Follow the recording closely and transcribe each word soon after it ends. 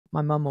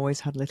my mum always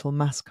had a little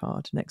mass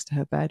card next to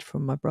her bed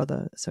from my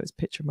brother. So it's a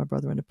picture of my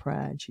brother and a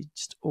prayer, and she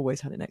just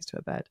always had it next to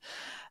her bed.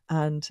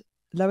 And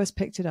Lois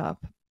picked it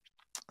up,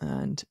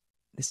 and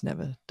this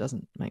never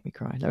doesn't make me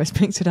cry. Lois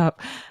picked it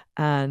up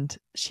and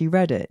she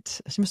read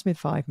it. She must have been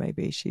 5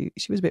 maybe. She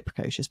was a bit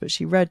precocious, but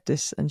she read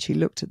this and she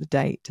looked at the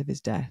date of his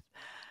death.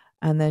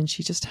 And then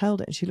she just held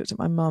it and she looked at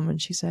my mum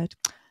and she said,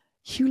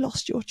 "You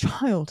lost your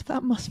child.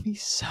 That must be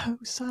so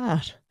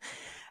sad."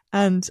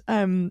 And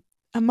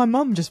my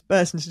mum just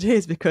burst into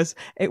tears, because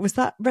it was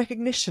that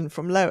recognition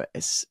from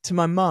Lois to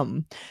my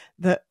mum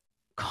that,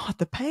 God,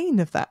 the pain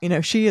of that,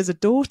 she as a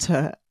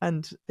daughter,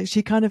 and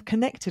she kind of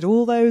connected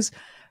all those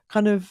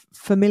kind of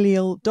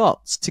familial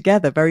dots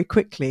together very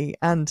quickly.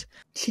 And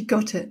she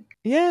got it.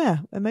 Yeah,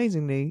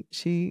 amazingly.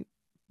 She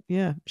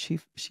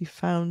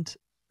found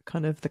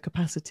kind of the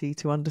capacity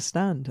to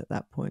understand at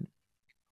that point.